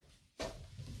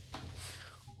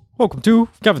Welcome to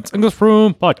Kevin's English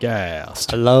Room Podcast.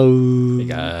 Hello. Hey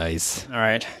guys. All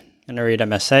right. I'm going to read a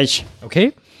message.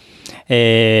 Okay.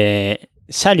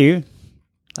 Salut.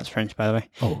 That's French, by the way.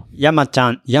 Oh.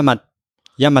 Yama-chan.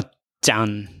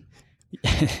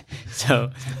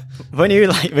 So, when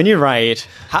you write,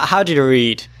 how did you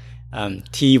read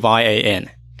Tyan?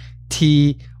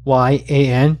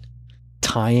 Tyan.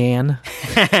 Tyan.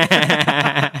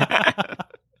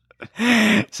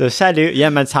 So, salut,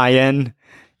 Yama-chan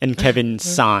and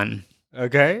Kevin-san.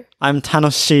 Okay. I'm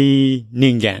Tanoshi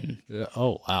Ningen.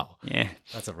 Oh, wow. Yeah.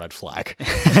 That's a red flag.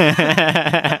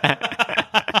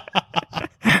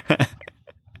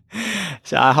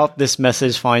 So, I hope this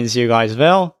message finds you guys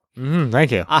well.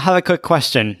 Thank you. I have a quick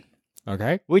question.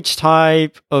 Okay. Which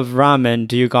type of ramen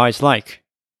do you guys like?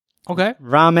 Okay.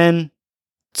 Ramen,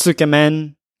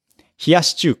 tsukemen,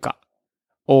 hiyashi-chuka,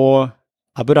 or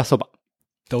abura soba?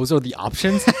 Those are the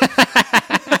options?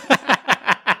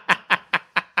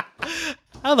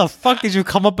 How the fuck did you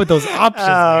come up with those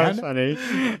options, man?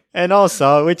 Funny. And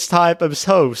also, which type of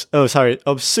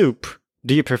soup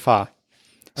do you prefer?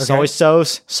 Okay. Soy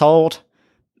sauce, salt,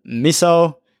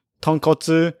 miso,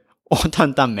 tonkotsu, or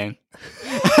tantanmen?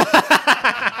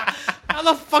 How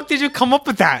the fuck did you come up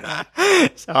with that?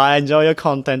 So I enjoy your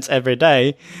contents every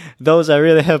day. Those are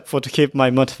really helpful to keep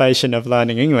my motivation of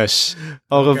learning English.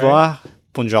 Au revoir.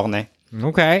 Bonne journée.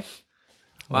 Okay.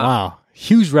 Wow.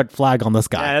 Huge red flag on this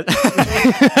guy.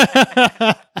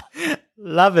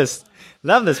 Love this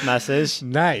message.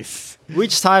 Nice.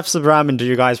 Which types of ramen do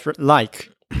you guys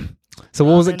like? So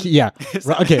what was it? Yeah.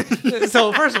 Okay.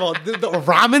 So first of all, the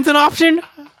ramen's an option?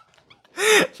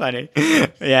 Funny.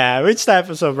 Yeah. Which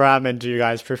types of ramen do you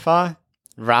guys prefer?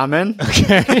 Ramen.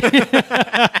 Okay.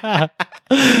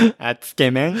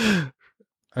 Tsukemen.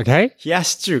 Okay.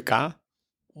 Hiyashi-chuka.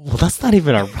 Well, that's not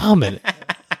even a ramen.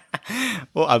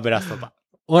 Or abura soba.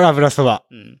 Or abura soba.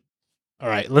 All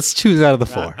right. Let's choose out of the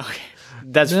four. Okay.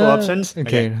 That's four options.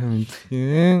 Okay.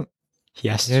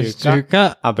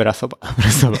 Hiyashi-chuka. Abura soba.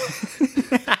 Abura soba.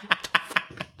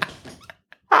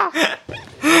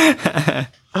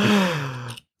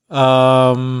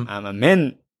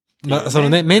 Men. その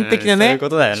ね、麺的なね、そういうこ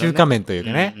とだよね。中華麺という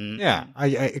かね。Yeah,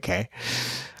 okay.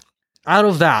 Out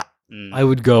of that, I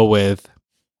would go with,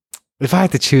 if I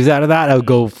had to choose out of that, I would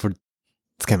go for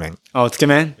つけ麺. Oh,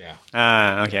 tsukemen?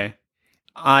 Yeah. Okay.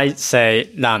 I'd say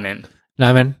ramen.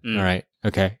 Ramen? All right.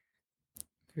 Okay.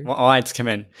 Why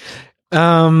tsukemen?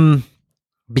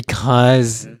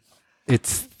 Because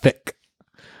it's thick.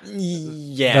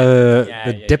 Yeah.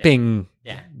 The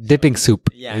dipping soup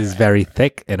is very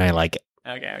thick, and I like it.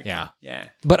 Okay. Yeah. Yeah.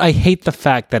 But I hate the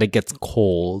fact that it gets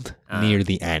cold near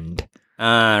the end.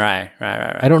 Right.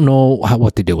 I don't know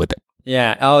what to do with it.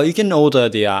 Yeah. Oh, you can order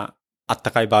the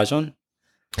attakai version.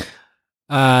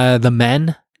 The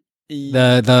men,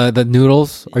 the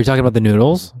noodles. Are you talking about the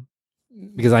noodles?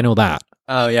 Because I know that.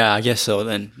 Oh yeah, I guess so.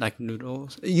 Then like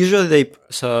noodles. Usually they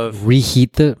serve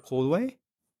Reheat the cold way.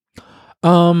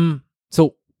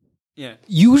 So Yeah.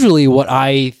 usually what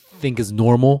I think is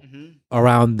normal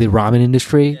around the ramen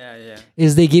industry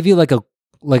is they give you like a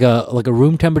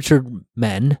room temperature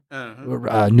men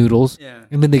noodles,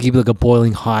 and then they give you like a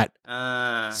boiling hot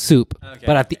soup. Okay,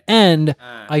 but at the end,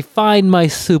 I find my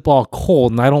soup all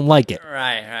cold and I don't like it.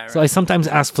 Right. So I sometimes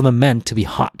ask for the men to be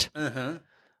hot.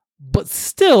 But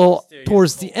still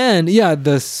towards the end,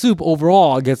 the soup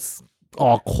overall gets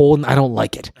all cold and I don't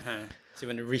like it. So you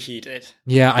want to reheat it.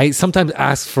 Yeah, I sometimes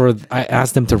ask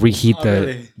them to reheat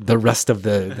the rest of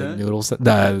the noodles,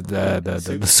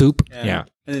 the soup. Yeah.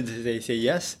 And did they say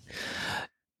yes?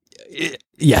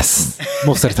 Yes,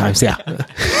 most of the times, yeah.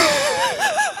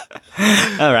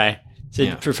 All right. So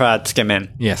you prefer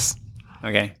tsukemen? Yes.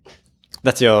 Okay.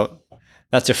 That's your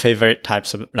favorite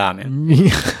types of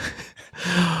ramen.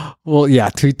 Well, yeah.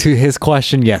 To his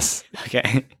question, yes.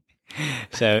 Okay.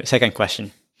 So second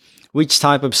question. Which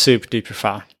type of soup do you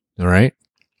prefer? All right.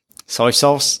 Soy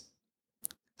sauce,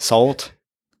 salt,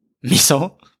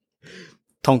 miso,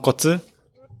 tonkotsu,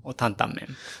 or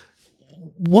tantanmen?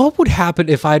 What would happen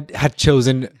if I had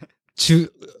chosen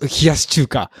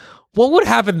hiyashi-chuka? What would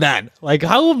happen then? Like,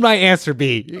 how would my answer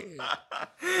be?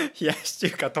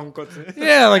 Hiyashi-chuka, tonkotsu.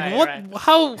 Yeah, like what? Right.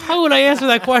 How would I answer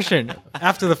that question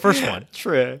after the first one?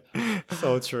 True.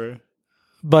 So true.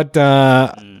 But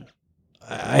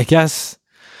I guess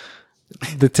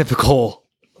the typical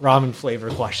ramen flavor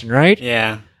question, right?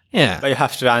 Yeah. Yeah. But you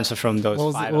have to answer from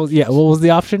those five. What was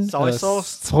the option? Soy sauce.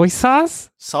 Soy sauce?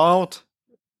 Salt.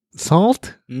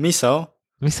 Salt? Miso.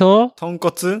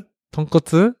 Tonkotsu?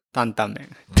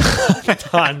 Tantanmen.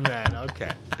 Tantanmen.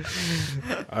 Okay.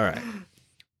 All right.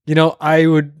 You know, I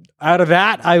out of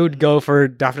that, I would go for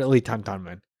definitely Tantan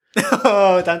Men.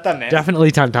 Oh, Tantan Men.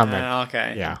 Definitely Tantan Men.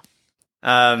 Okay. Yeah.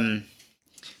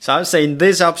 So I would say in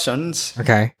these options,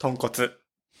 Okay. tonkotsu.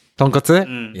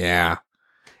 Tonkotsu? Yeah.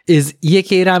 Is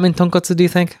Ieke ramen tonkotsu, do you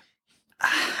think?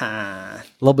 A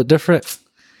little bit different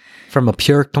from a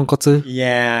pure tonkotsu?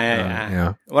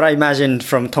 Yeah. What I imagined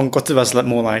from tonkotsu was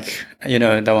more like,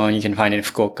 the one you can find in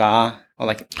Fukuoka or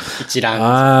like Ichiran.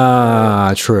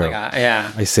 Ah, true.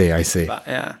 Yeah. I see.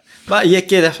 But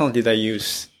Ieke definitely they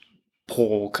use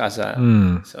pork as a,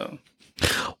 so.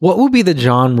 What would be the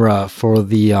genre for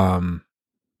the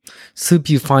soup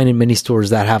you find in many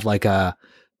stores that have like a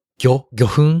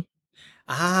gyohun?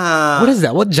 What is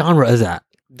that? What genre is that?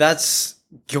 That's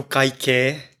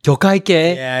gyokai-kei.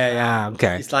 Gyokai-kei? Yeah.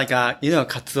 Okay. It's like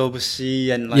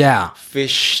katsuobushi and like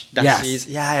fish dashis.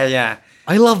 Yes. Yeah.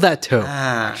 I love that too,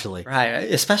 actually. Right.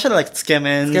 Especially like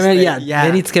tsukemen.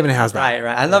 Many tsukemen has that.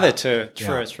 Right. I love it too.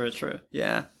 True.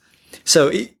 Yeah.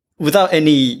 So without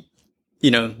any,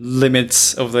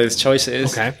 limits of those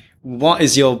choices, what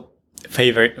is your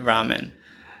favorite ramen?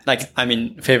 Like, I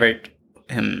mean, favorite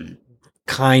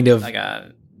kind of like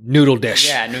a noodle dish.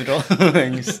 Yeah, noodle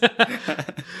things.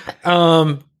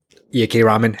 Ieke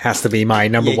ramen has to be my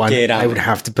number one. Ramen. I would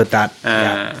have to put that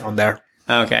on there.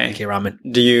 Okay. Ieke ramen.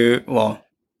 Do you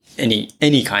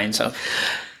any kinds of?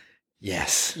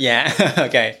 Yes. Yeah.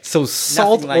 Okay. So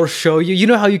salt or shoyu. You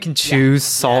know how you can choose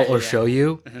salt or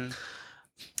shoyu? Mm-hmm.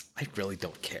 I really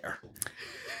don't care.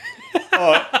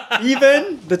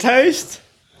 Even the taste?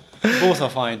 Both are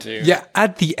fine too. Yeah,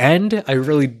 at the end, I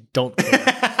really don't care.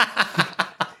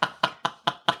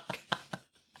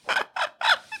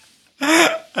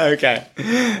 Okay.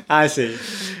 I see.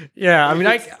 Yeah, I mean,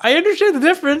 I understand the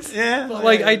difference. Yeah.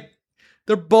 But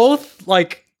they're both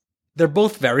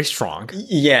very strong.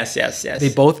 Yes.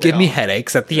 They both give me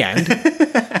headaches at the end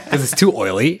because it's too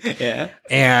oily. Yeah.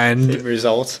 And Same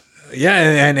result. Yeah,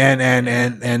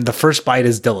 and the first bite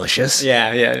is delicious.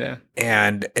 Yeah.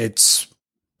 And it's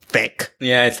thick.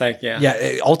 Yeah, it's like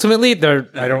Yeah, ultimately I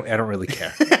don't really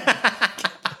care.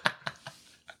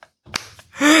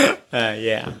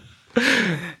 Yeah.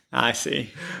 I see.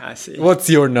 What's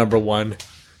your number one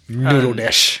noodle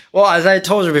dish? Well, as I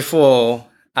told you before,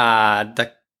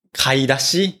 the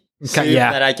kaidashi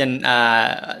that I can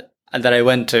that I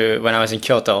went to when I was in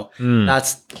Kyoto.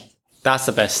 That's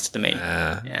the best to me.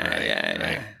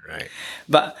 Yeah. Right.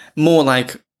 But more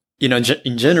like,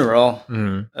 in general,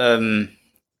 well,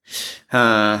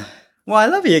 I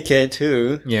love Ieke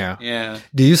too. Yeah.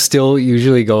 Do you still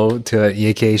usually go to an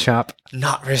Ieke shop?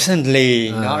 Not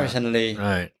recently.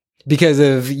 Right. Because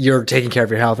of you're taking care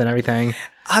of your health and everything?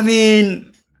 I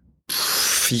mean,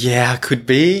 yeah, could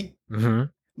be. Mm-hmm.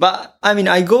 But, I mean,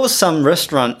 I go some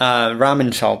restaurant,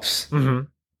 ramen shops,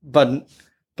 but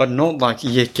not like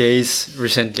Ieke's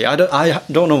recently. I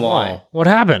don't know why. Oh, what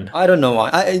happened? I don't know why.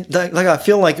 I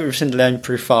feel like recently I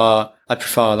prefer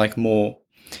like more,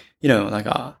 like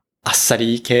a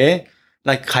assari ke,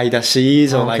 like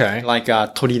kaidashis or like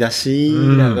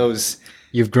toridashi, those.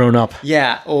 You've grown up.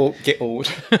 Yeah, or get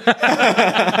old.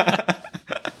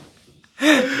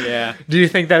 Yeah. Do you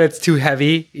think that it's too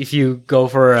heavy if you go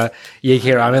for a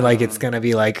Ieke ramen? Like it's gonna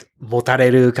be like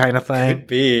motareru kind of thing? Could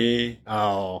be.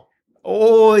 Oh,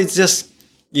 it's just,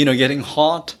 getting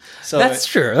hot. So that's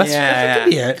true. That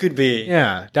could be it. Could be.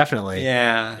 Yeah, definitely.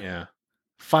 Yeah.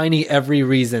 Finding every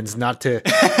reasons not to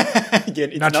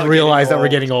not to realize that we're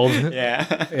getting old.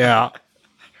 Yeah.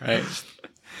 Right.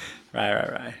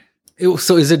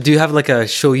 So do you have like a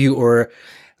shoyu or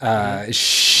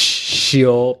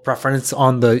shio preference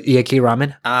on the Ieke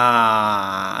ramen?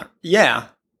 Yeah.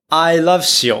 I love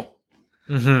shio.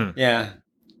 Mm-hmm. Yeah.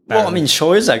 Well, I mean,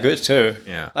 shoyus are good too.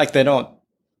 Yeah. Like they're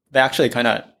actually kind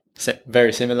of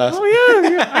very similar. Oh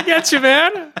yeah. I get you,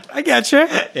 man. I get you.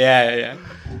 Yeah.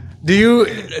 Do you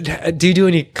do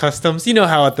any customs? You know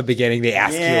how at the beginning they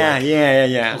ask you.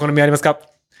 Yeah. お好みありますか?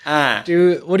 What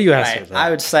do you ask for?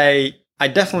 I would say, I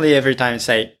definitely every time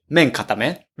say, 麺固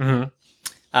め.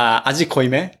 Aji 濃い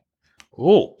め.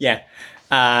 Oh. Yeah.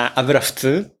 油普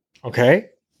通. Okay.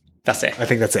 That's it. I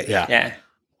think that's it. Yeah.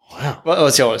 Wow.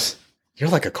 What's yours? You're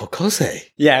like a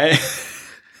kokose. Yeah.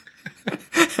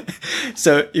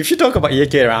 So if you talk about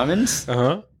Ieke ramens,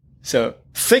 so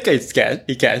thicker it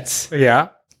gets. Yeah.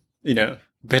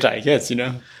 Better it gets,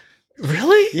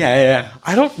 Really? Yeah.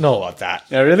 I don't know about that.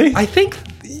 Yeah, really? I think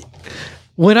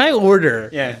when I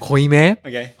order koime,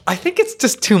 I think it's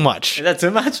just too much. Is that too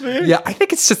much for you? Yeah, I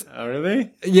think it's just... Oh, really?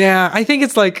 Yeah, I think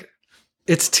it's like...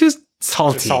 It's too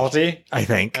salty. Too salty? I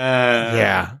think.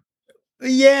 Yeah.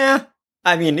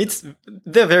 I mean,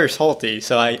 they're very salty,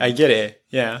 so I get it.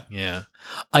 Yeah. Yeah.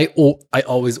 I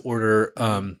always order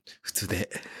普通で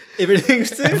Everything's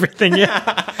too? Everything,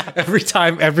 yeah. Every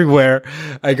time, everywhere,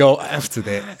 I go 普通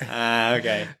で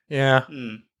Okay. Yeah.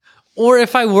 Or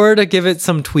if I were to give it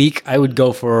some tweak, I would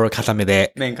go for 固め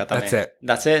で 麺固め. That's it.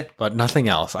 That's it? But nothing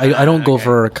else. I don't go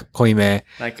for 濃いめ.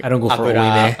 Like I don't go for 多い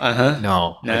め. Uh-huh.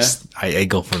 No. I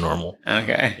go for normal.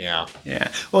 Okay. Yeah. Yeah.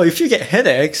 Well, if you get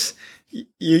headaches,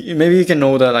 maybe you can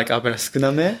order like 油少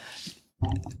なめ?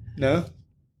 No?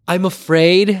 I'm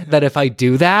afraid that if I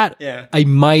do that, Yeah. I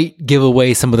might give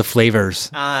away some of the flavors.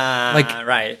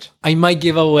 Right. I might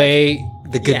give away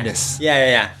the goodness.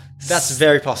 Yeah. That's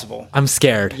very possible. I'm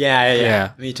scared.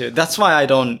 Yeah. Me too. That's why I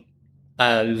don't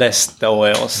list the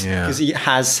oils. Yeah. Because it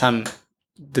has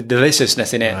the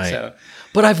deliciousness in it. Right. So.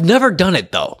 But I've never done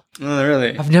it though. Oh,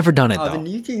 really? I've never done it though. Then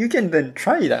you can then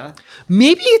try that.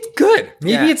 Maybe it's good.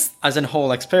 Maybe it's as a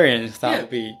whole experience. That would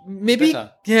be maybe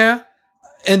better. Yeah.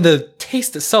 And the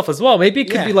taste itself as well. Maybe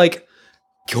it could be like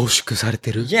凝縮され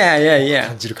てる Yeah.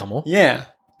 感じるかも Yeah.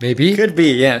 Maybe. Could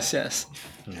be. Yes.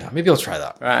 Yeah, maybe I'll try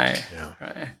that. Right. Yeah.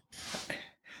 Right.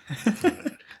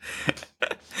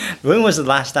 When was the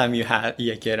last time you had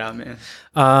Iake ramen?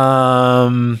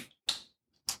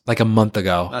 Like a month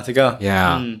ago. A month ago?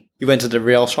 Yeah. You went to the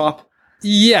real shop?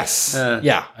 Yes.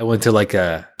 Yeah. I went to like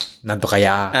a なんとか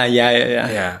屋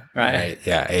Yeah. Right.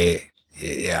 Yeah.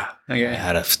 Yeah. Okay. I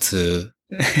had a 普通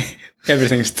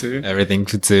Everything's too. Everything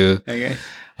普通 Okay.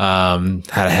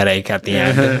 Had a headache at the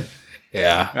end.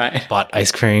 Yeah. Right. Bought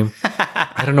ice cream.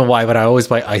 I don't know why, but I always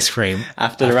buy ice cream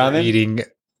after the ramen? Eating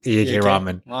Iake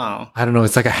ramen. Wow. I don't know.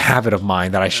 It's like a habit of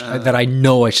mine that that I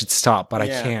know I should stop, but I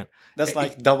can't. That's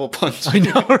like double punch. I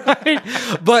know, right?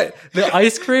 But the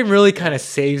ice cream really kind of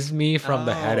saves me from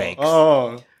the headaches.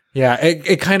 Oh. Yeah,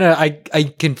 it kind of, I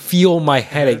can feel my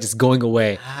headache just going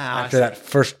away after that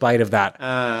first bite of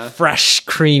that fresh,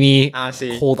 creamy,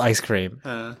 cold ice cream.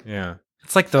 Yeah.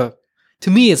 It's like to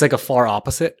me, it's like a far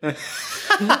opposite. So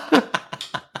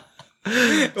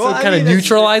it kind of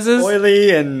neutralizes.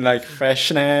 Oily and like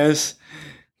freshness.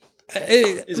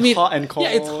 It's hot and cold.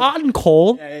 Yeah, it's hot and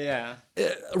cold. Yeah.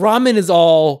 Ramen is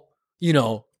all,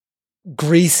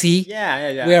 greasy.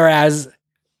 Yeah. Whereas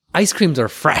ice creams are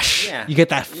fresh. Yeah. You get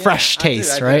that fresh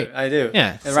taste, right? I do.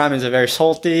 Yeah. And ramens are very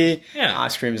salty. Yeah.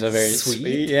 Ice creams are very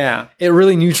sweet. Yeah. It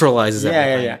really neutralizes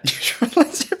everything. Yeah.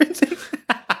 Neutralizes everything.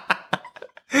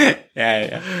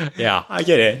 Yeah. I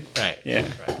get it. Right. Yeah.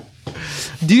 Right.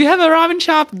 Do you have a ramen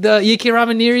shop, the Iake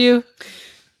ramen near you?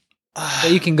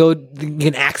 That you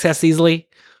can access easily?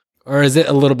 Or is it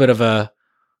a little bit of a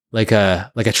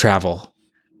travel?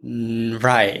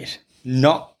 Right.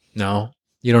 No,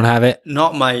 you don't have it?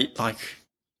 not my,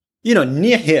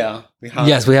 near here.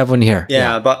 Yes, we have one here.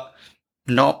 Yeah, but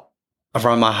not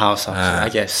around my house, actually, I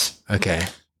guess. Okay.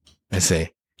 I see.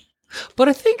 But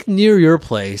I think near your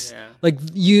place,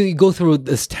 you go through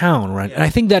this town, right? And I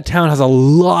think that town has a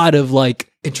lot of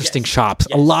interesting shops,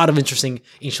 a lot of interesting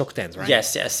inshokutens, right?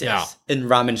 Yes. Yeah. In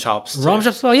ramen shops. too. Ramen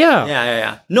shops, well, yeah.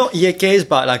 Yeah. Not iekes,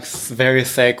 but very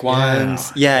thick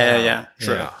ones. Yeah.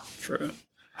 True.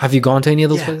 Have you gone to any of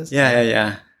those places?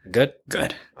 Yeah. Good?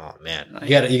 Good. Oh, man.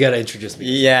 You gotta introduce me.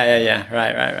 Yeah.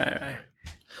 Right.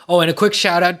 Oh, and a quick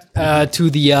shout out to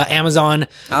the Amazon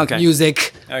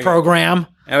Music program.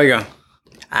 There we go.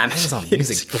 Amazon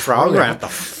Music program. What the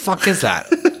fuck is that?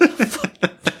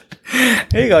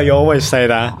 There you go. You always say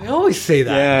that. I always say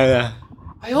that. Yeah.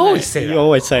 I always say that. You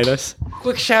always say this.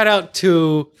 Quick shout out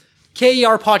to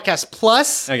KER Podcast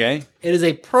Plus. Okay. It is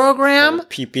a program.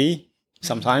 PP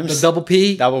sometimes. The double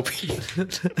P. Double P.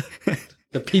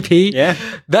 The PP. Yeah.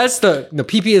 That's the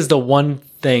PP is the one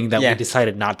thing that we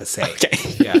decided not to say. Okay.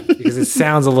 Yeah. Because it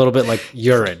sounds a little bit like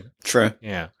urine. True.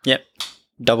 Yeah. Yep.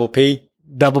 Double P.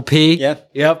 Double P. Yeah.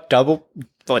 Yep. Double P.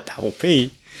 Yeah. Double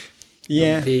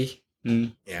P.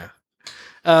 Yeah.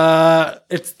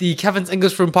 It's the Kevin's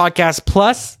English Room Podcast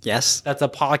Plus. Yes. That's a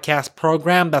podcast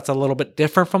program that's a little bit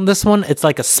different from this one. It's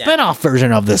like a spin-off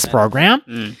version of this program.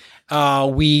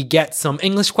 We get some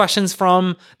English questions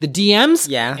from the DMs.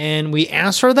 Yeah. And we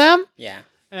answer them. Yeah.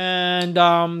 And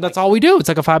that's all we do. It's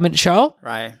like a 5-minute show.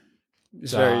 Right.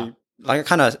 It's very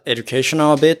kind of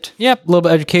educational a bit. Yep, a little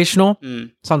bit educational.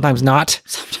 Sometimes not.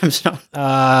 Sometimes not.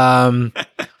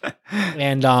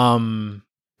 And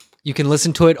you can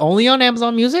listen to it only on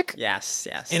Amazon Music. Yes.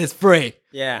 And it's free.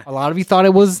 Yeah. A lot of you thought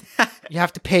it was, you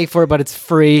have to pay for it, but it's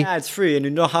free. Yeah, it's free. And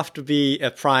you don't have to be a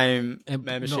Prime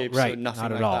membership. Right, so nothing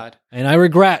not at like all. that. And I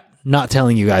regret not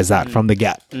telling you guys that from the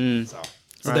get. So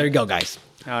there you go, guys.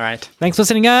 All right. Thanks for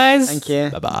listening, guys. Thank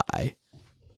you. Bye-bye.